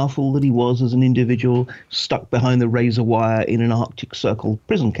more powerful than he was as an individual stuck behind the razor wire in an Arctic Circle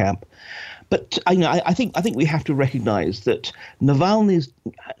prison camp. But I think we have to recognize that Navalny's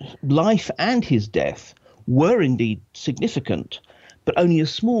life and his death were indeed significant, but only a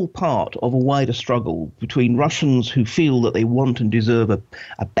small part of a wider struggle between Russians who feel that they want and deserve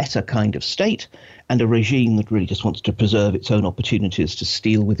a better kind of state and a regime that really just wants to preserve its own opportunities to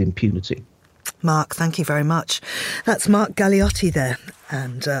steal with impunity. Mark, thank you very much. That's Mark Galeotti there.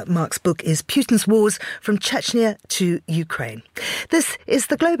 And Mark's book is Putin's Wars from Chechnya to Ukraine. This is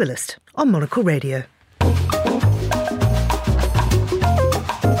The Globalist on Monocle Radio.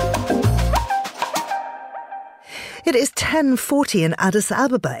 It is 10:40 in Addis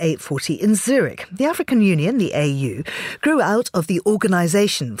Ababa, 8:40 in Zurich. The African Union, the AU, grew out of the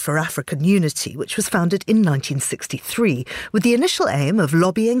Organisation for African Unity, which was founded in 1963, with the initial aim of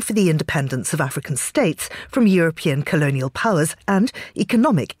lobbying for the independence of African states from European colonial powers and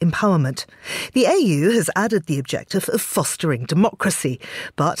economic empowerment. The AU has added the objective of fostering democracy,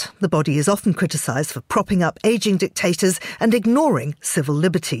 but the body is often criticised for propping up ageing dictators and ignoring civil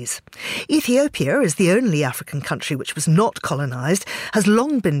liberties. Ethiopia is the only African country which was not colonised, has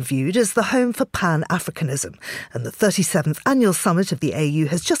long been viewed as the home for Pan-Africanism, and the 37th annual summit of the AU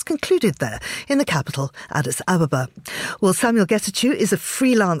has just concluded there in the capital, Addis Ababa. Well, Samuel Getachew is a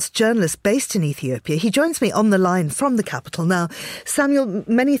freelance journalist based in Ethiopia. He joins me on the line from the capital now. Samuel,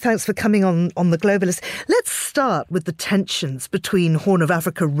 many thanks for coming on The Globalist. Let's start with the tensions between Horn of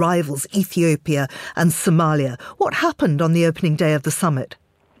Africa rivals Ethiopia and Somalia. What happened on the opening day of the summit?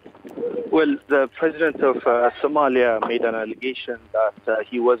 Well, the president of Somalia made an allegation that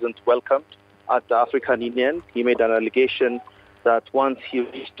he wasn't welcomed at the African Union. He made an allegation that once he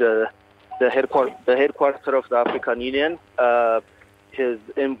reached the headquarters of the African Union, his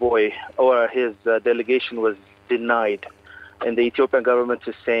envoy or his delegation was denied. And the Ethiopian government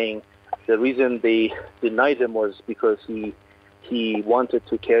is saying the reason they denied him was because he wanted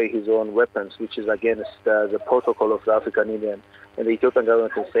to carry his own weapons, which is against the protocol of the African Union. And the Ethiopian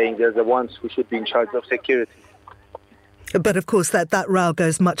government is saying they're the ones who should be in charge of security. But of course, that row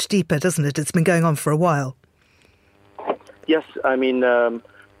goes much deeper, doesn't it? It's been going on for a while. Yes, I mean, the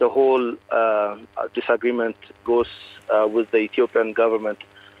whole disagreement goes with the Ethiopian government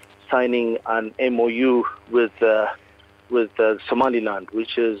signing an MOU with Somaliland,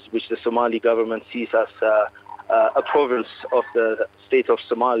 which the Somali government sees as a province of the state of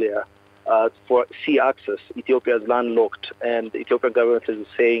Somalia. For sea access. Ethiopia is landlocked, and the Ethiopian government is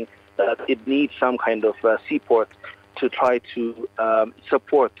saying that it needs some kind of seaport to try to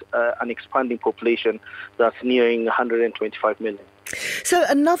support an expanding population that's nearing 125 million. So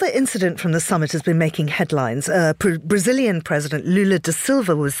another incident from the summit has been making headlines. Brazilian President Lula da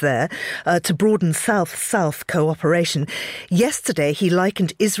Silva was there to broaden South-South cooperation. Yesterday, he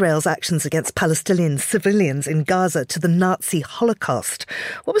likened Israel's actions against Palestinian civilians in Gaza to the Nazi Holocaust.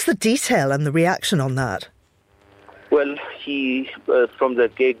 What was the detail and the reaction on that? Well, he, from the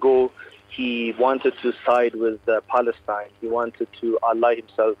get-go, he wanted to side with Palestine. He wanted to ally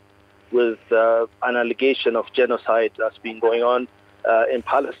himself with an allegation of genocide that's been going on in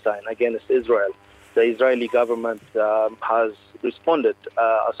Palestine against Israel. The Israeli government has responded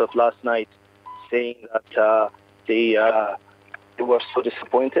as of last night, saying that they were so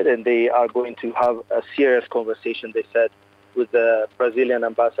disappointed and they are going to have a serious conversation, they said, with the Brazilian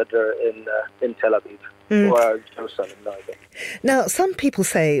ambassador in Tel Aviv or Jerusalem. No, I think. Now, some people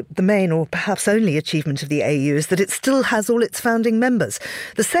say the main or perhaps only achievement of the AU is that it still has all its founding members.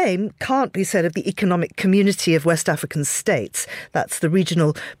 The same can't be said of the Economic Community of West African States. That's the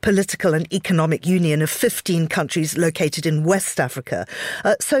regional political and economic union of 15 countries located in West Africa.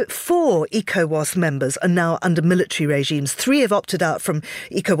 So 4 ECOWAS members are now under military regimes. 3 have opted out from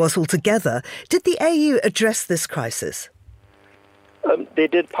ECOWAS altogether. Did the AU address this crisis? They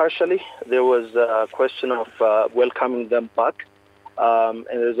did partially. There was a question of welcoming them back, and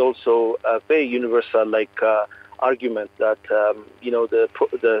there's also a very universal argument that the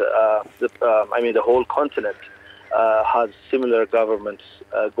whole continent has similar governments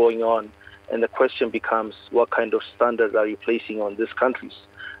going on, and the question becomes what kind of standards are you placing on these countries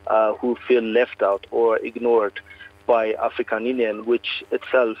who feel left out or ignored by African Union, which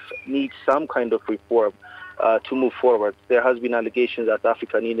itself needs some kind of reform to move forward. There has been allegations that the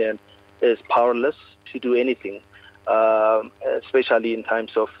African Union is powerless to do anything, especially in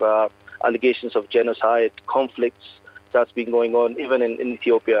times of allegations of genocide, conflicts that's been going on even in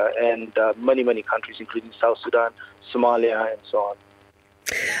Ethiopia and many, many countries, including South Sudan, Somalia, and so on.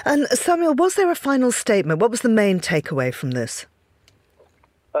 And Samuel, was there a final statement? What was the main takeaway from this?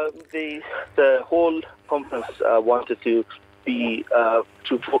 The whole conference wanted to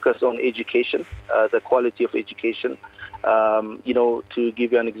focus on education, the quality of education. To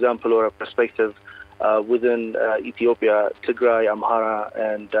give you an example or a perspective, within Ethiopia, Tigray, Amhara,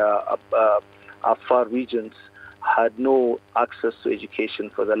 and Afar regions had no access to education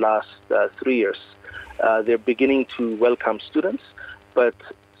for the last 3 years. They're beginning to welcome students, but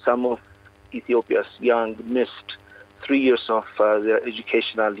some of Ethiopia's young missed 3 years of their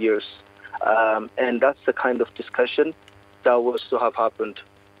educational years. And that's the kind of discussion that was to have happened.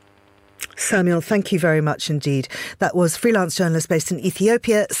 Samuel, thank you very much indeed. That was freelance journalist based in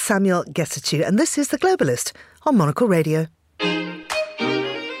Ethiopia, Samuel Getachew. And this is The Globalist on Monocle Radio.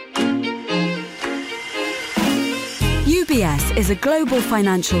 UBS is a global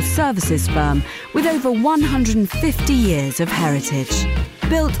financial services firm with over 150 years of heritage.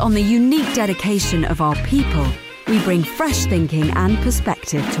 Built on the unique dedication of our people, we bring fresh thinking and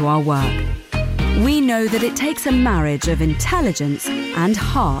perspective to our work. We know that it takes a marriage of intelligence and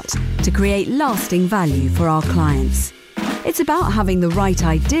heart to create lasting value for our clients. It's about having the right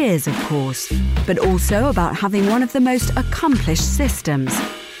ideas, of course, but also about having one of the most accomplished systems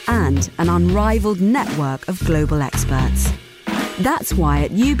and an unrivaled network of global experts. That's why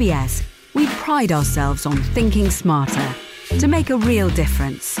at UBS, we pride ourselves on thinking smarter to make a real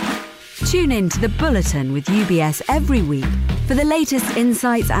difference. Tune in to The Bulletin with UBS every week for the latest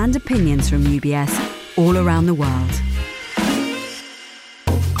insights and opinions from UBS all around the world.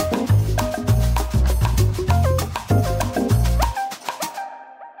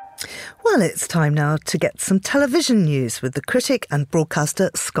 Well, it's time now to get some television news with the critic and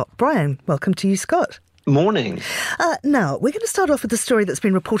broadcaster Scott Bryan. Welcome to you, Scott. Morning. Now, we're going to start off with a story that's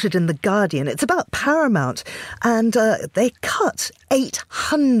been reported in The Guardian. It's about Paramount, and they cut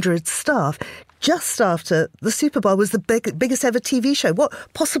 800 staff just after the Super Bowl was the biggest ever TV show. What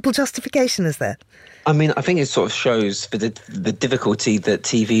possible justification is there? I mean, I think it sort of shows the difficulty that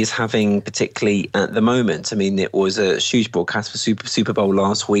TV is having, particularly at the moment. I mean, it was a huge broadcast for Super Bowl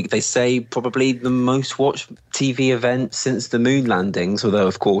last week. They say probably the most watched TV event since the moon landings, although,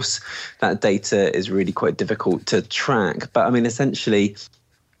 of course, that data is really quite difficult to track. But, I mean, essentially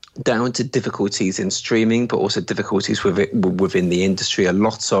down to difficulties in streaming, but also difficulties within the industry. A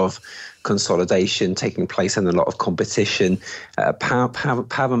lot of consolidation taking place and a lot of competition.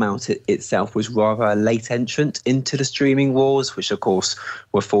 Paramount itself was rather a late entrant into the streaming wars, which of course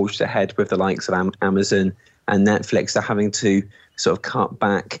were forged ahead with the likes of Amazon and Netflix. Are having to sort of cut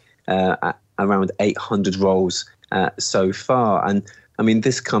back at around 800 roles so far. And I mean,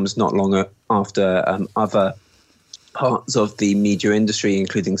 this comes not long after other parts of the media industry,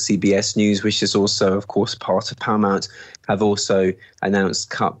 including CBS News, which is also, of course, part of Paramount, have also announced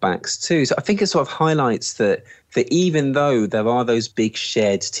cutbacks too. So I think it sort of highlights that even though there are those big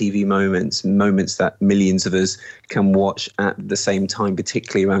shared TV moments that millions of us can watch at the same time,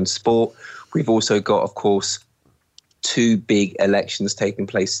 particularly around sport, we've also got, of course, two big elections taking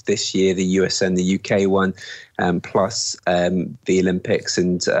place this year, the US and the UK one, plus the Olympics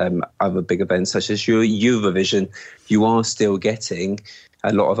and other big events such as Eurovision. You are still getting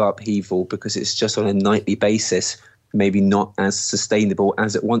a lot of upheaval because it's just on a nightly basis, maybe not as sustainable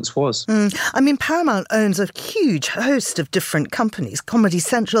as it once was. I mean, Paramount owns a huge host of different companies, Comedy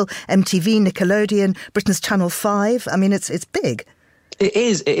Central, MTV, Nickelodeon, Britain's Channel 5. I mean, it's big. It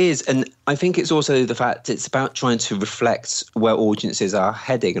is. And I think it's also the fact it's about trying to reflect where audiences are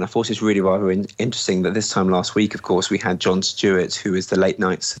heading. And I thought it's really rather interesting that this time last week, of course, we had Jon Stewart, who is the late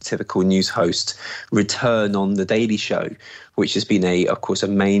night satirical news host, return on The Daily Show, which has been, of course, a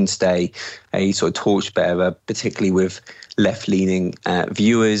mainstay, a sort of torchbearer, particularly with left-leaning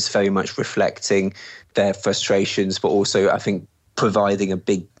viewers, very much reflecting their frustrations, but also, I think, providing a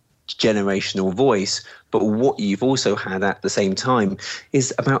big generational voice. But what you've also had at the same time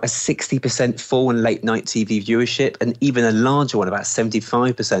is about a 60% fall in late night TV viewership, and even a larger one, about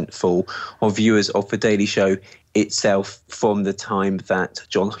 75% fall of viewers of The Daily Show itself from the time that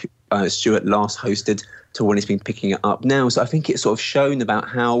Jon Stewart last hosted to when he's been picking it up now. So I think it's sort of shown about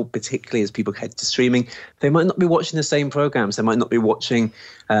how, particularly as people head to streaming, they might not be watching the same programs. They might not be watching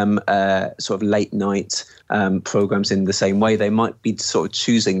sort of late night programs in the same way. They might be sort of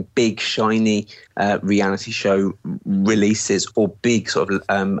choosing big, shiny reality show releases or big sort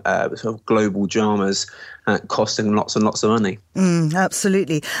of global dramas costing lots and lots of money.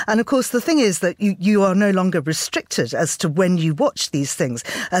 Absolutely. And of course, the thing is that you are no longer restricted as to when you watch these things.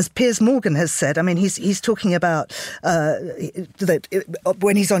 As Piers Morgan has said, I mean, he's talking about that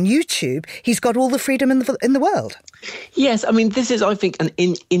when he's on YouTube, he's got all the freedom in the world. Yes, I mean, this is, I think, an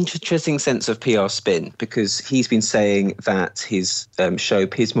interesting sense of PR spin, because he's been saying that his show,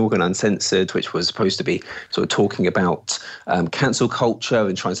 Piers Morgan Uncensored, which was supposed to be sort of talking about cancel culture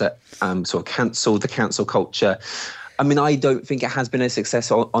and trying to sort of cancel the cancel culture. I mean, I don't think it has been a success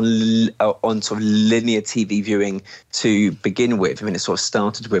on sort of linear TV viewing to begin with. I mean, it sort of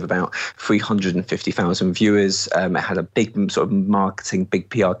started with about 350,000 viewers. It had a big sort of marketing, big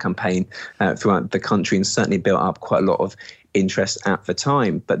PR campaign throughout the country, and certainly built up quite a lot of interest at the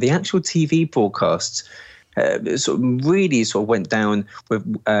time. But the actual TV broadcasts sort of really sort of went down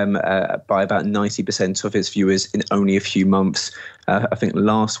with by about 90% of its viewers in only a few months. I think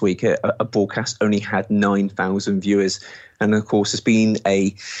last week a broadcast only had 9,000 viewers. And of course, it's been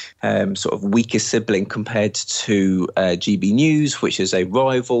a sort of weaker sibling compared to GB News, which is a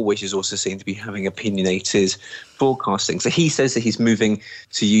rival, which is also seen to be having opinionated broadcasting. So he says that he's moving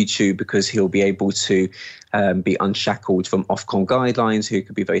to YouTube because he'll be able to be unshackled from Ofcom guidelines, who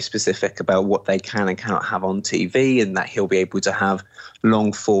could be very specific about what they can and cannot have on TV, and that he'll be able to have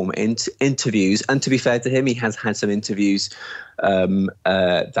long-form interviews. And to be fair to him, he has had some interviews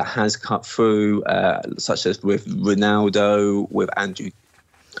that has cut through, such as with Ronaldo, with Andrew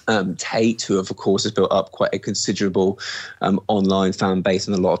Tate, who of course has built up quite a considerable online fan base,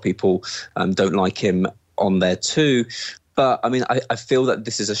 and a lot of people don't like him on there too. But I mean, I feel that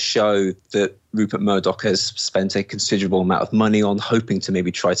this is a show that Rupert Murdoch has spent a considerable amount of money on, hoping to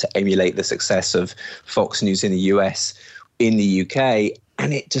maybe try to emulate the success of Fox News in the US, in the UK.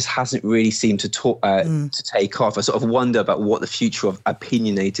 And it just hasn't really seemed to take off. I sort of wonder about what the future of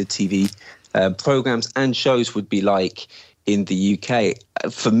opinionated TV programs and shows would be like in the UK.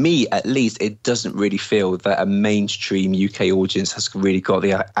 For me, at least, it doesn't really feel that a mainstream UK audience has really got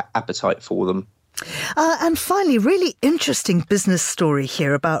the appetite for them. And finally, really interesting business story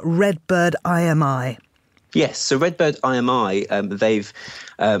here about Redbird IMI. Yes, so Redbird IMI, they've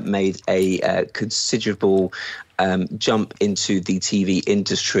made a considerable jump into the TV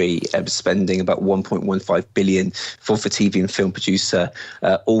industry, spending about 1.15 billion for TV and film producer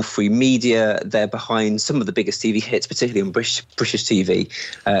All Free Media. They're behind some of the biggest TV hits, particularly on British TV,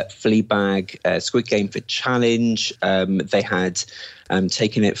 Fleabag, Squid Game for Challenge. They had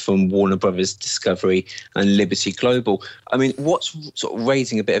taken it from Warner Brothers Discovery and Liberty Global. I mean, what's sort of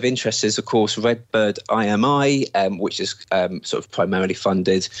raising a bit of interest is, of course, Redbird IMI, which is sort of primarily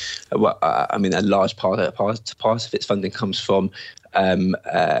funded. I mean, a large part of its funding comes from Abu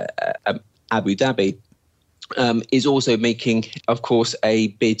Dhabi. Is also making, of course, a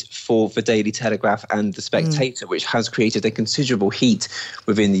bid for the Daily Telegraph and The Spectator, which has created a considerable heat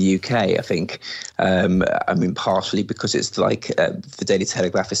within the UK, I think. I mean, partially because it's like the Daily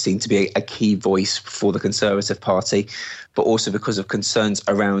Telegraph is seen to be a key voice for the Conservative Party, but also because of concerns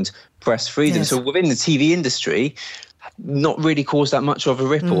around press freedom. Yes. So within the TV industry, not really caused that much of a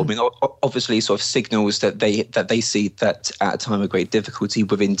ripple. I mean, obviously sort of signals that they see that at a time of great difficulty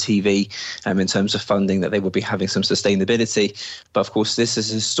within TV in terms of funding, that they will be having some sustainability. But of course, this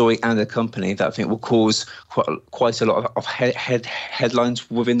is a story and a company that I think will cause quite a lot of headlines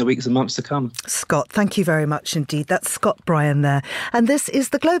within the weeks and months to come. Scott, thank you very much indeed. That's Scott Bryan there. And this is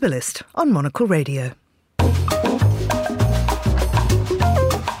The Globalist on Monocle Radio.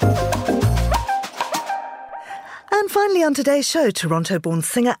 And finally on today's show, Toronto-born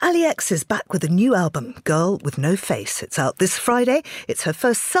singer Ali X is back with a new album, Girl With No Face. It's out this Friday. It's her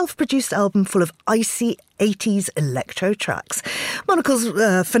first self-produced album full of icy 80s electro tracks. Monocle's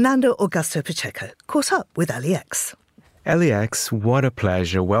Fernando Augusto Pacheco caught up with Ali X. Ali X, what a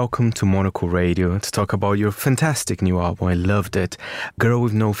pleasure. Welcome to Monocle Radio to talk about your fantastic new album. I loved it, Girl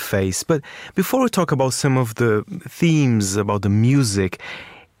With No Face. But before we talk about some of the themes, about the music,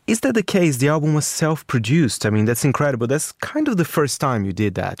 is that the case? The album was self-produced. I mean, that's incredible. That's kind of the first time you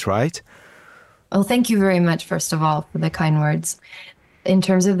did that, right? Well, thank you very much, first of all, for the kind words. In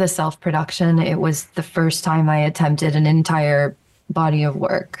terms of the self-production, it was the first time I attempted an entire body of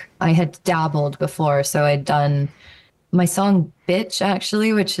work. I had dabbled before, so I'd done my song Bitch,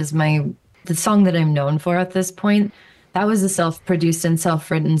 actually, which is the song that I'm known for at this point. That was a self-produced and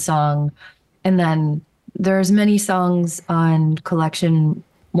self-written song. And then there's many songs on Collection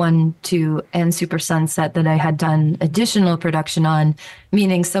 1, 2, and Super Sunset that I had done additional production on,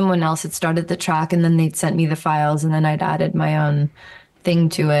 meaning someone else had started the track and then they'd sent me the files and then I'd added my own thing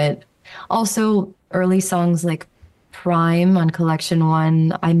to it. Also, early songs like Prime on Collection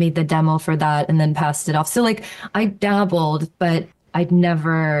 1, I made the demo for that and then passed it off. So I dabbled, but I'd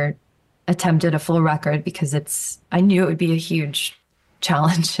never attempted a full record because I knew it would be a huge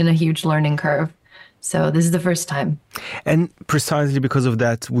challenge and a huge learning curve. So this is the first time. And precisely because of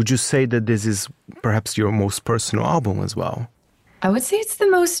that, would you say that this is perhaps your most personal album as well? I would say it's the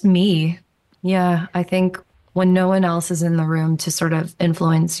most me. Yeah, I think when no one else is in the room to sort of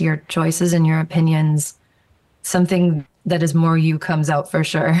influence your choices and your opinions, something that is more you comes out for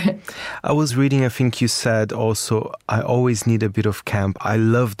sure. I was reading, I think you said also, I always need a bit of camp. I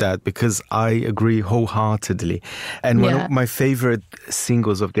love that because I agree wholeheartedly. And one of my favorite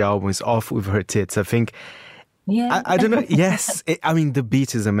singles of the album is Off With Her Tits. I think, I don't know, yes, I mean, the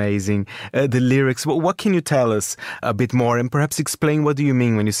beat is amazing. The lyrics, what can you tell us a bit more? And perhaps explain what do you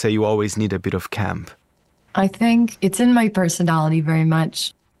mean when you say you always need a bit of camp? I think it's in my personality very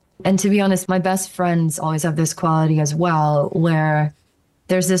much. And to be honest, my best friends always have this quality as well, where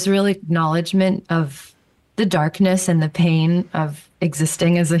there's this real acknowledgement of the darkness and the pain of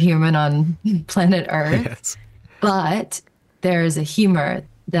existing as a human on planet Earth. Yes. But there is a humor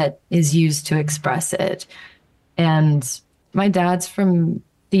that is used to express it. And my dad's from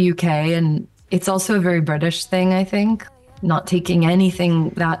the UK, and it's also a very British thing, I think. Not taking anything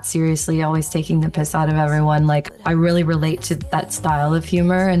that seriously, always taking the piss out of everyone. I really relate to that style of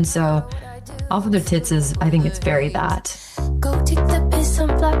humor. And so Off With Their Tits I think it's very that. Go take the piss, I'm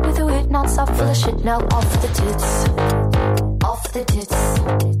black with a wig, non-stop full of shit, now off the tits. Off the tits.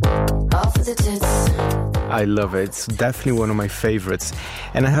 Off the tits. I love it. It's definitely one of my favorites.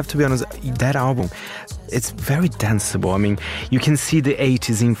 And I have to be honest, that album, it's very danceable. I mean, you can see the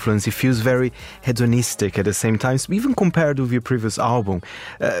 80s influence. It feels very hedonistic at the same time, even compared with your previous album.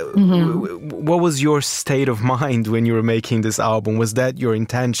 What was your state of mind when you were making this album? Was that your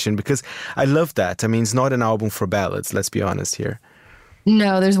intention? Because I love that. I mean, it's not an album for ballads, let's be honest here.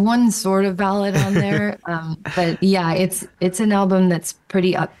 No, there's one sort of ballad on there. But yeah, it's an album that's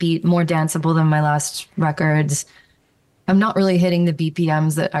pretty upbeat, more danceable than my last records. I'm not really hitting the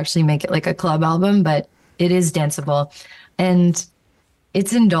BPMs that actually make it like a club album, but it is danceable. And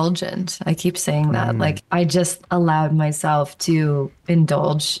it's indulgent. I keep saying that. I just allowed myself to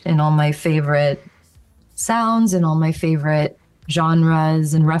indulge in all my favorite sounds and all my favorite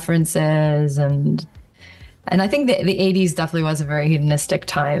genres and references. And I think the 80s definitely was a very hedonistic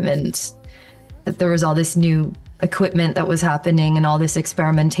time, and that there was all this new equipment that was happening and all this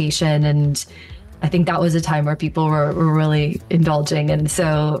experimentation. And I think that was a time where people were really indulging. And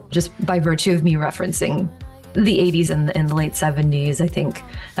so just by virtue of me referencing the 80s and the late 70s, I think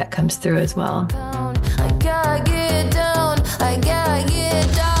that comes through as well. I gotta get down, I gotta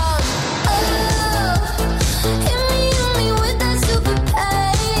get down.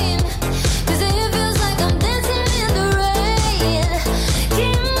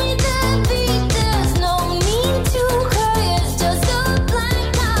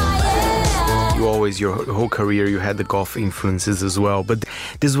 Your whole career you had the goth influences as well, but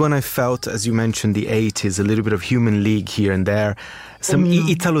this one I felt, as you mentioned, the 80s, a little bit of Human League here and there, some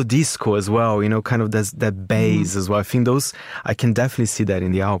Italo disco as well, kind of that bass as well. I think I can definitely see that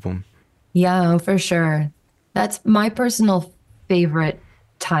in the album. Yeah, for sure. That's my personal favorite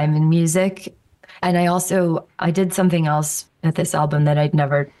time in music. And I did something else with this album that I'd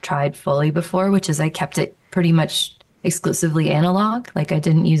never tried fully before, which is I kept it pretty much exclusively analog. I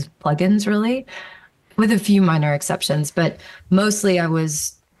didn't use plugins really, with a few minor exceptions, but mostly I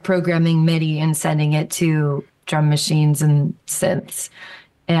was programming MIDI and sending it to drum machines and synths.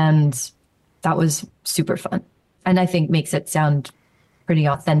 And that was super fun. and I think makes it sound pretty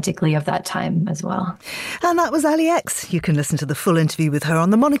authentically of that time as well. And that was Ali X. You can listen to the full interview with her on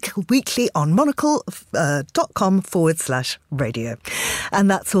the Monocle Weekly on monocle.com/radio. And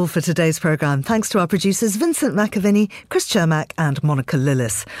that's all for today's programme. Thanks to our producers Vincent McAviney, Chris Chermack and Monica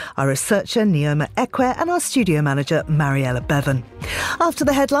Lillis, our researcher Neoma Ekwe and our studio manager Mariella Bevan. After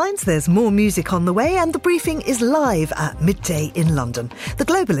the headlines, there's more music on the way and the briefing is live at midday in London. The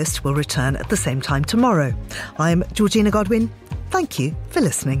Globalist will return at the same time tomorrow. I'm Georgina Godwin. Thank you for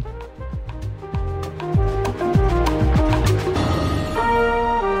listening.